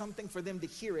tell something for them to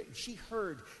hear it. And she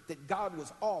heard that God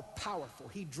was all powerful.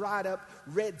 He dried up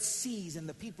red seas and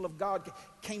the people of God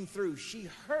came through. She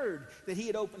heard that he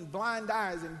had opened blind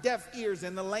eyes and deaf ears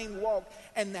and the lame walked.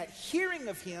 And that hearing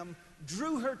of him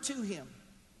drew her to him.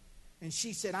 And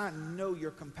she said, I know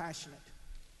you're compassionate.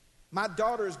 My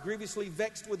daughter is grievously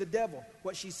vexed with the devil.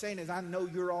 What she's saying is, I know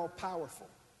you're all powerful.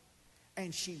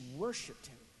 And she worshiped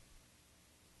him.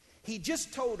 He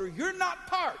just told her, you're not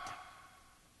part.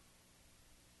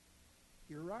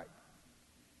 You're right.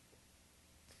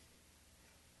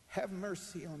 Have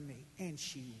mercy on me. And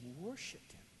she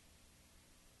worshiped him.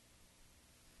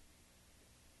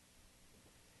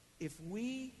 If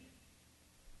we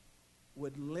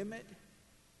would limit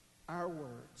our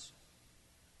words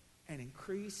and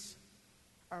increase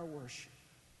our worship,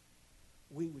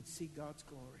 we would see God's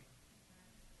glory.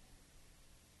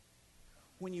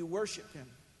 When you worship him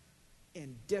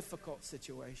in difficult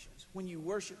situations, when you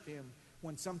worship him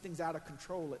when something's out of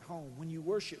control at home, when you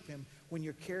worship him when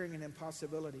you're carrying an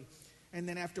impossibility, and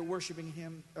then after worshiping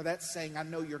him, or that's saying, I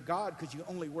know you're God, because you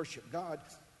only worship God.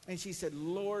 And she said,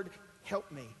 Lord, help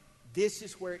me. This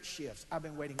is where it shifts. I've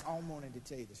been waiting all morning to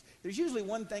tell you this. There's usually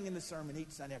one thing in the sermon each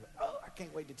Sunday. Oh, I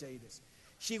can't wait to tell you this.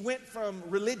 She went from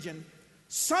religion,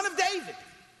 son of David,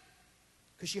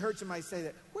 because she heard somebody say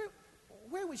that.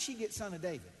 Where would she get son of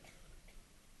David?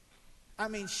 I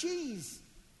mean, she's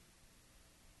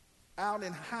out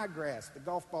in high grass, the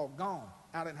golf ball gone,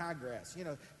 out in high grass. You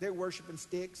know, they're worshiping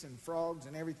sticks and frogs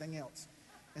and everything else.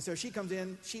 And so she comes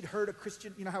in, she'd heard a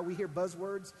Christian, you know how we hear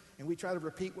buzzwords and we try to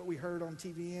repeat what we heard on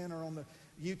TVN or on the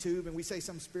YouTube, and we say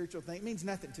some spiritual thing. It means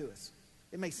nothing to us.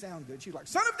 It may sound good. She's like,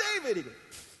 son of David. He goes,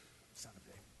 son of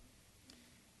David.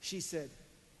 She said,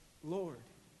 Lord,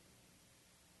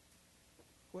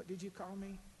 what did you call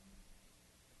me?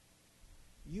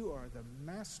 You are the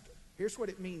master. Here's what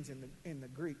it means in the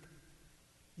Greek.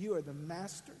 You are the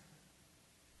master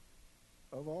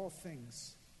of all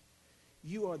things.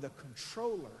 You are the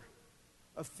controller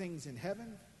of things in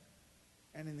heaven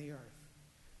and in the earth.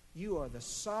 You are the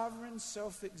sovereign,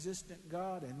 self-existent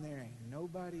God, and there ain't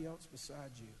nobody else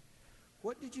beside you.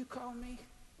 What did you call me?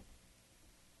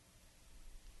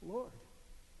 Lord.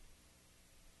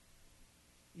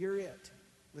 You're it.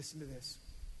 Listen to this.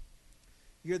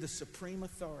 You're the supreme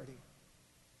authority.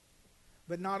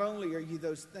 But not only are you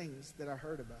those things that I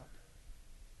heard about,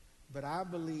 but I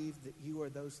believe that you are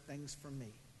those things for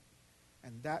me.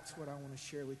 And that's what I want to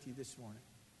share with you this morning.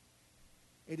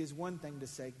 It is one thing to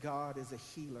say God is a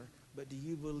healer, but do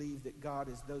you believe that God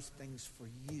is those things for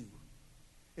you?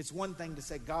 It's one thing to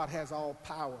say God has all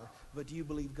power, but do you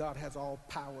believe God has all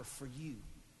power for you?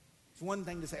 It's one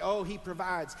thing to say, oh, he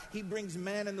provides. He brings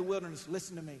man in the wilderness.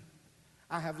 Listen to me.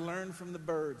 I have learned from the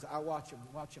birds. I watch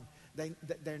them.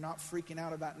 They're not freaking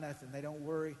out about nothing. They don't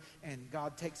worry, and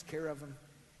God takes care of them.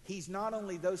 He's not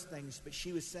only those things, but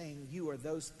she was saying, you are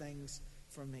those things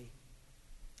for me.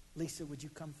 Lisa, would you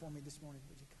come for me this morning?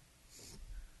 Would you come?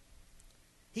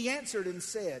 He answered and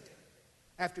said,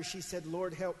 after she said,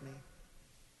 Lord, help me.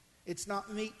 It's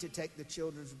not meet to take the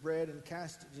children's bread and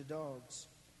cast it to dogs.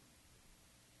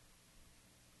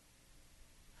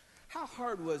 How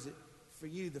hard was it for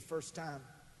you the first time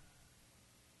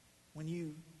when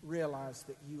you realized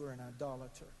that you were an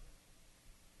idolater?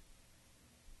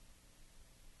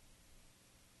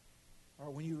 Or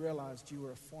when you realized you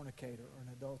were a fornicator or an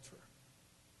adulterer?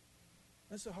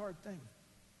 That's a hard thing.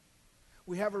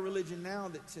 We have a religion now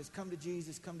that says, come to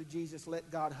Jesus,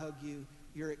 let God hug you,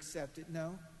 you're accepted.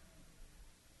 No.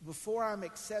 before I'm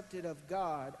accepted of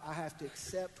God, I have to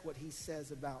accept what he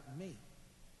says about me.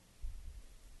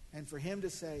 And for him to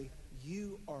say,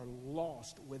 you are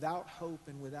lost, without hope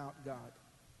and without God.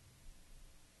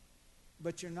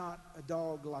 But you're not a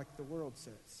dog like the world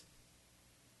says.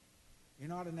 You're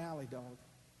not an alley dog.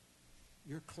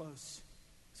 You're close.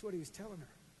 That's what he was telling her.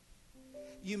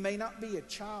 You may not be a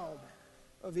child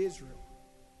of Israel,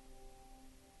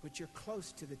 but you're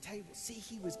close to the table. See,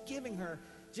 he was giving her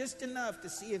just enough to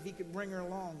see if he could bring her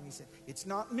along. He said, it's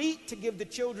not meat to give the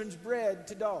children's bread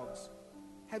to dogs.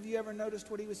 Have you ever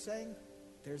noticed what he was saying?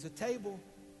 There's a table.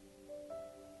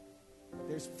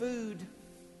 There's food.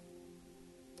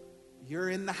 You're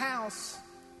in the house.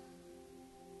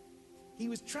 He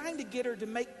was trying to get her to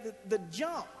make the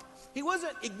jump. He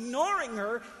wasn't ignoring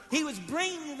her. He was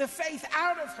bringing the faith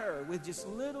out of her with just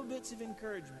little bits of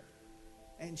encouragement.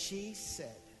 And she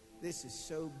said, this is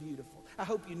so beautiful. I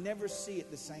hope you never see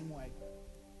it the same way.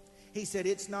 He said,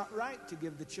 it's not right to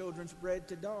give the children's bread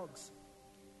to dogs.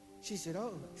 She said,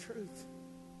 oh, the truth.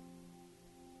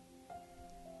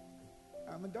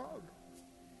 I'm a dog,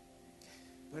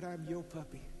 but I'm your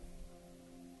puppy.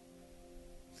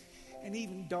 And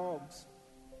even dogs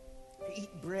eat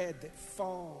bread that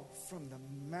fall from the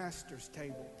master's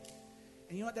table.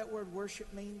 And you know what that word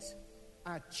worship means?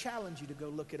 I challenge you to go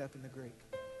look it up in the Greek.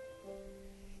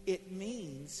 It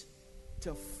means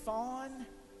to fawn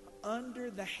under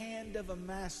the hand of a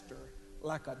master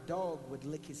like a dog would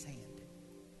lick his hand.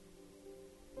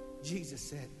 Jesus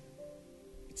said,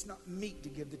 it's not meat to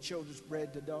give the children's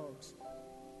bread to dogs.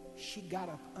 She got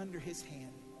up under his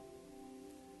hand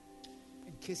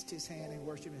and kissed his hand and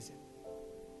worshiped and said,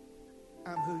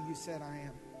 I'm who you said I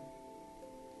am.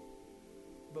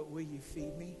 But will you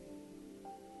feed me?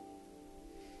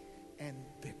 And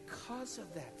because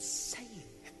of that saying,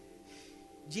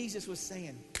 Jesus was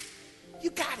saying, you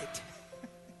got it.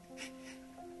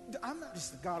 I'm not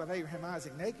just the God of Abraham,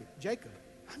 Isaac, Jacob.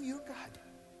 I'm your God.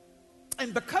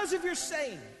 And because of your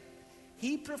saying,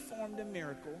 he performed a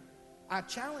miracle. I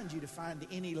challenge you to find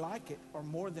any like it or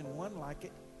more than one like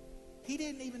it. He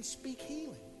didn't even speak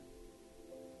healing.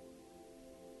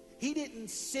 He didn't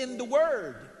send the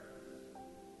word.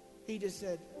 He just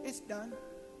said, it's done.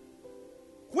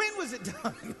 When was it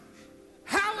done?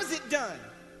 How was it done?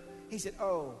 He said,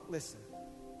 oh, listen.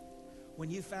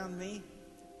 When you found me,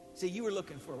 see, you were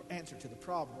looking for an answer to the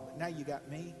problem, but now you got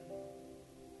me.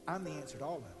 I'm the answer to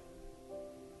all of it.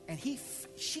 And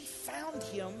she found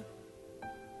him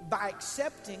by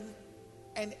accepting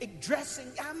and addressing,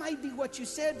 I might be what you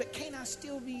said, but can't I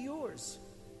still be yours?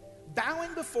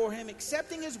 Bowing before him,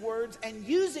 accepting his words, and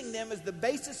using them as the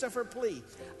basis of her plea.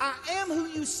 I am who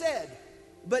you said,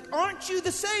 but aren't you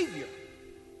the Savior?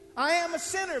 I am a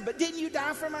sinner, but didn't you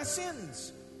die for my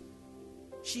sins?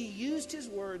 She used his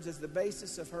words as the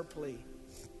basis of her plea.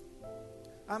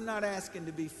 I'm not asking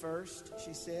to be first,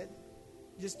 she said,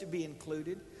 just to be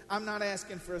included. I'm not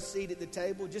asking for a seat at the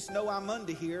table. Just know I'm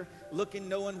under here, looking,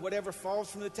 knowing whatever falls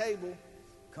from the table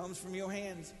comes from your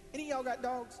hands. Any of y'all got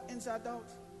dogs, inside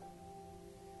dogs?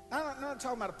 I'm not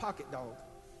talking about a pocket dog,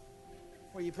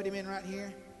 where you put him in right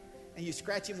here, and you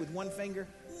scratch him with one finger,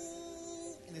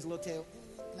 and his little tail.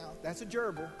 No, that's a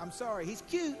gerbil. I'm sorry. He's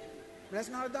cute, but that's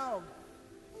not a dog.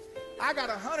 I got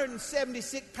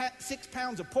 176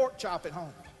 pounds of pork chop at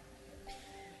home.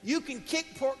 You can kick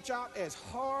pork chop as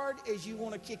hard as you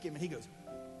want to kick him. And he goes,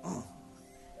 oh.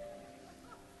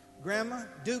 Grandma,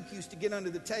 Duke used to get under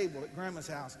the table at Grandma's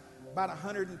house, about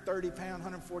 130 pound,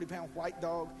 140 pound white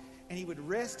dog, and he would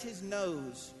rest his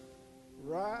nose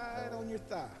right on your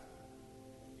thigh.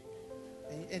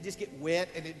 And just get wet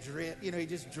and it drip. You know, he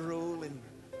just drool and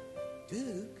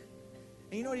Duke.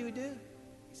 And you know what he would do?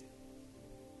 He said,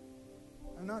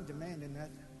 I'm not demanding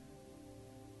nothing,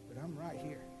 but I'm right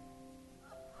here.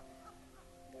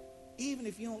 Even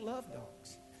if you don't love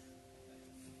dogs.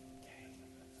 Okay.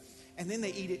 And then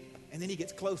they eat it, and then he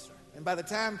gets closer. And by the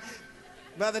time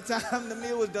the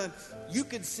meal was done, you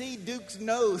could see Duke's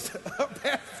nose up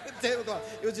past the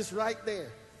tablecloth. It was just right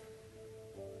there.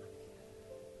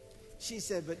 She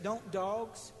said, but don't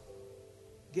dogs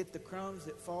get the crumbs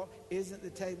that fall? Isn't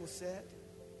the table set?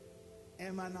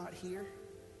 Am I not here?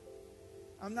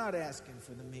 I'm not asking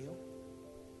for the meal,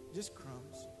 just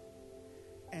crumbs.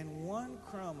 And one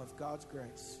crumb of God's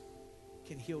grace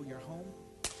can heal your home.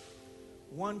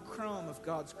 One crumb of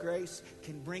God's grace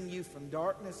can bring you from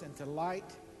darkness into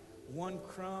light. One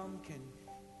crumb can...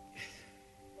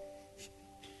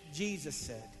 Jesus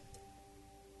said,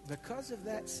 because of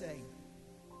that saying,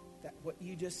 that what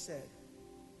you just said,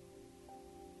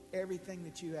 everything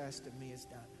that you asked of me is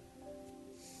done.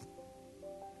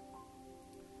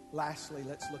 Lastly,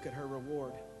 let's look at her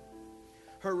reward.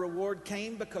 Her reward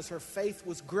came because her faith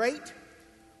was great.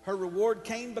 Her reward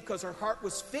came because her heart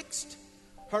was fixed.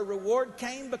 Her reward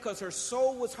came because her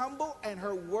soul was humble. And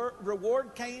her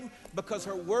reward came because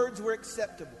her words were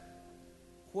acceptable.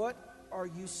 What are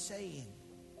you saying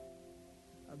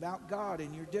about God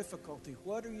in your difficulty?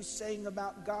 What are you saying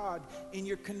about God in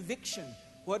your conviction?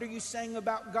 What are you saying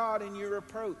about God in your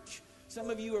approach? Some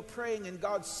of you are praying and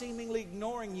God's seemingly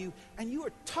ignoring you, and you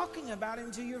are talking about Him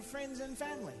to your friends and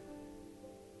family.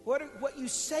 What you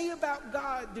say about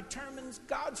God determines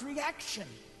God's reaction.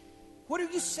 What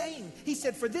are you saying? He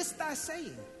said, for this thy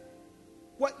saying.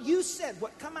 What you said,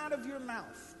 what come out of your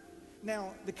mouth.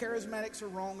 Now, the charismatics are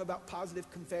wrong about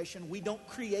positive confession. We don't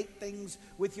create things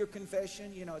with your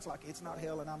confession. You know, it's like, it's not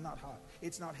hell and I'm not hot.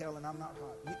 It's not hell and I'm not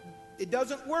hot. It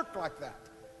doesn't work like that.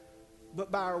 But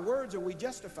by our words are we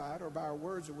justified, or by our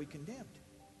words are we condemned?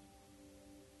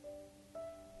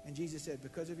 And Jesus said,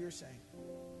 because of your saying,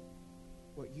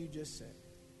 what you just said,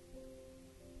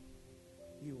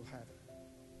 you will have it.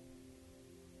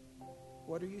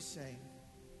 What are you saying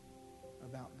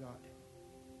about God?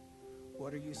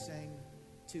 What are you saying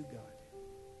to God?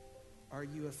 Are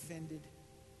you offended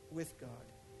with God?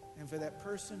 And for that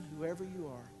person, whoever you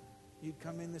are, you'd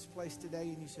come in this place today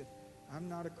and you said, I'm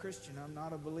not a Christian, I'm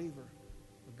not a believer.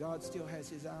 But God still has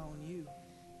His eye on you.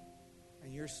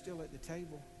 And you're still at the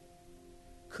table.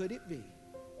 Could it be,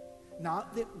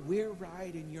 not that we're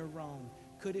right and you're wrong,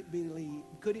 could it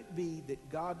be that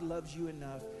God loves you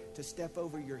enough to step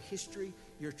over your history,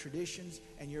 your traditions,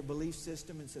 and your belief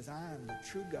system and says, I am the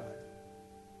true God.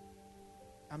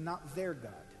 I'm not their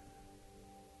God.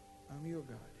 I'm your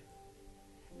God.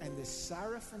 And this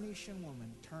Syrophoenician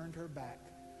woman turned her back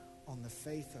on the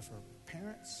faith of her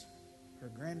parents, her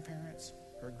grandparents,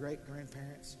 her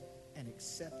great-grandparents, and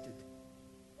accepted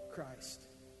Christ.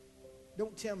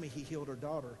 Don't tell me He healed her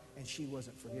daughter and she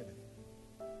wasn't forgiven.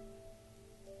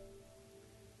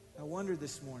 I wonder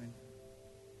this morning,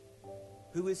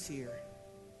 who is here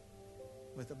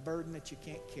with a burden that you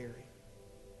can't carry?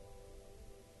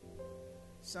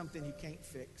 Something you can't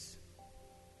fix.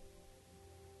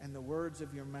 And the words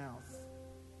of your mouth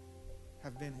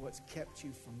have been what's kept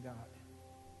you from God.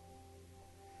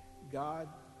 God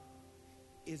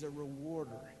is a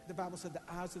rewarder. The Bible said the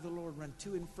eyes of the Lord run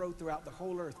to and fro throughout the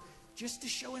whole earth just to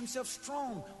show Himself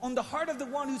strong on the heart of the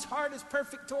one whose heart is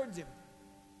perfect towards Him.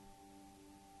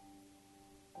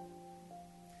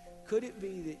 Could it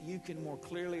be that you can more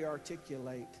clearly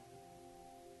articulate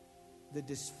the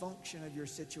dysfunction of your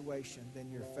situation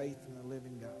than your faith in the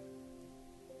living God?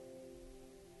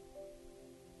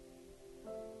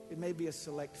 It may be a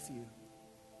select few.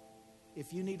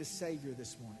 If you need a Savior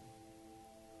this morning,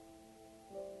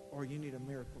 or you need a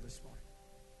miracle this morning,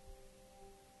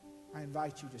 I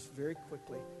invite you just very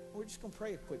quickly. We're just going to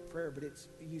pray a quick prayer, but it's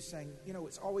you saying, you know,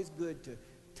 it's always good to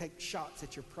take shots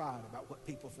at your pride about what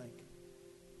people think.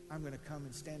 I'm going to come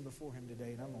and stand before Him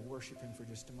today, and I'm going to worship Him for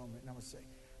just a moment. And I'm going to say,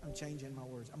 I'm changing my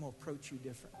words. I'm going to approach you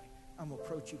differently. I'm going to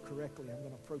approach you correctly. I'm going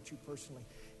to approach you personally.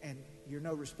 And you're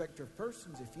no respecter of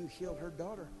persons. If you healed her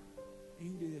daughter,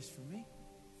 you can do this for me.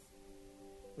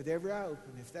 With every eye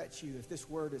open, if that's you, if this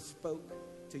word is spoke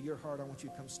to your heart, I want you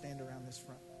to come stand around this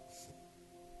front.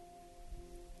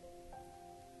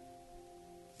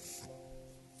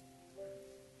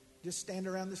 Just stand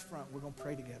around this front. We're going to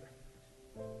pray together.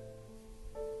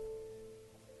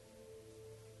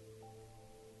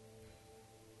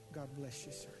 God bless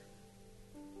you, sir.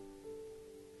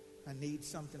 I need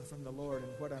something from the Lord,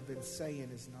 and what I've been saying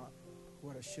is not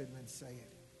what I should have been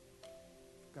saying.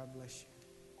 God bless you.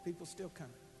 People still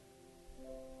coming.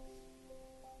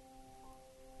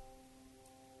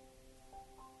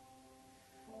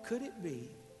 Could it be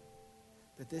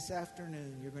that this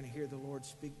afternoon you're going to hear the Lord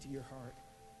speak to your heart?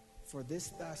 For this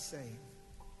thy saying,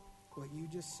 what you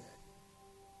just said.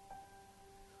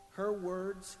 Her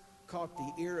words caught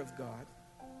the ear of God.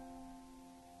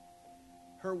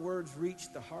 Her words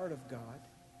reached the heart of God.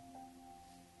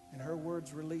 And her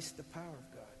words released the power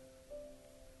of God.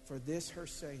 For this her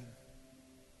saying.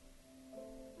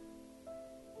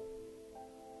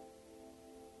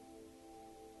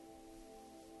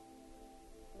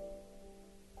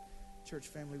 Church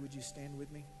family, would you stand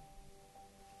with me?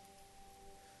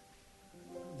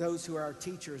 Those who are our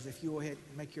teachers, if you will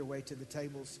make your way to the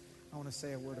tables, I want to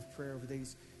say a word of prayer over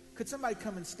these. Could somebody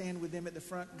come and stand with them at the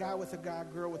front? Guy with a guy,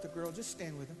 girl with a girl. Just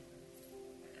stand with them.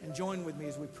 And join with me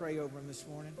as we pray over them this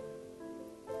morning.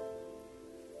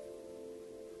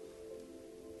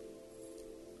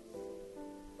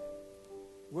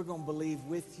 We're going to believe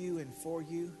with you and for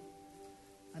you.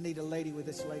 I need a lady with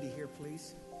this lady here,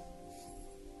 please.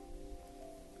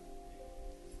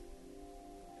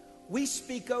 We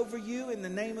speak over you in the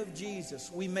name of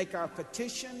Jesus. We make our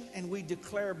petition and we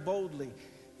declare boldly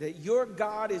that your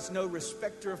God is no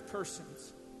respecter of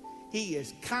persons. He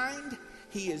is kind,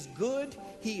 He is good,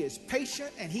 He is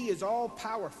patient, and He is all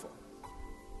powerful.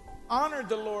 Honor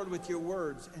the Lord with your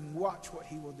words and watch what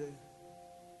He will do.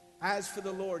 As for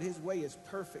the Lord, His way is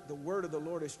perfect. The word of the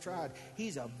Lord is tried.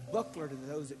 He's a buckler to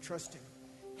those that trust Him.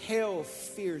 Hell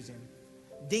fears Him.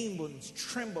 Demons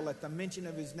tremble at the mention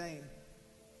of His name.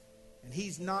 And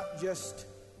He's not just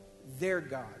their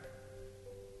God.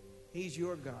 He's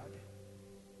your God.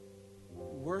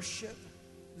 Worship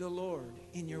the Lord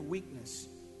in your weakness.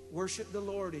 Worship the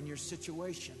Lord in your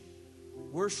situation.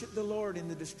 Worship the Lord in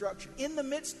the destruction. In the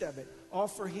midst of it,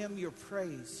 offer Him your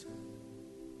praise.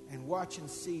 And watch and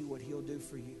see what He'll do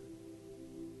for you.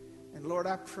 And Lord,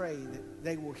 I pray that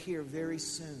they will hear very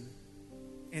soon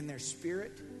in their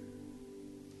spirit,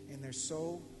 in their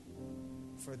soul,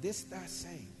 for this thy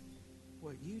saying,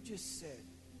 what you just said,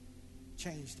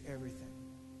 changed everything.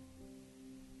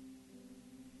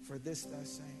 For this thy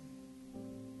saying.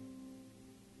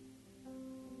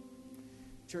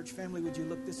 Church family, would you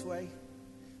look this way?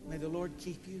 May the Lord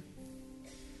keep you.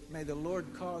 May the Lord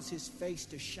cause His face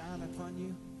to shine upon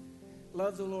you.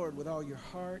 Love the Lord with all your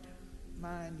heart,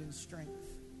 mind, and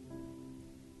strength.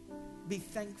 Be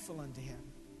thankful unto Him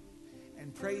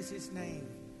and praise His name,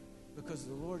 because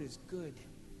the Lord is good.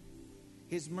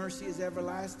 His mercy is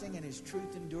everlasting and His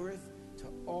truth endureth to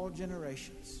all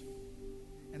generations.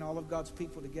 And all of God's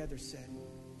people together said,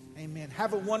 amen.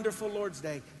 Have a wonderful Lord's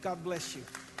Day. God bless you.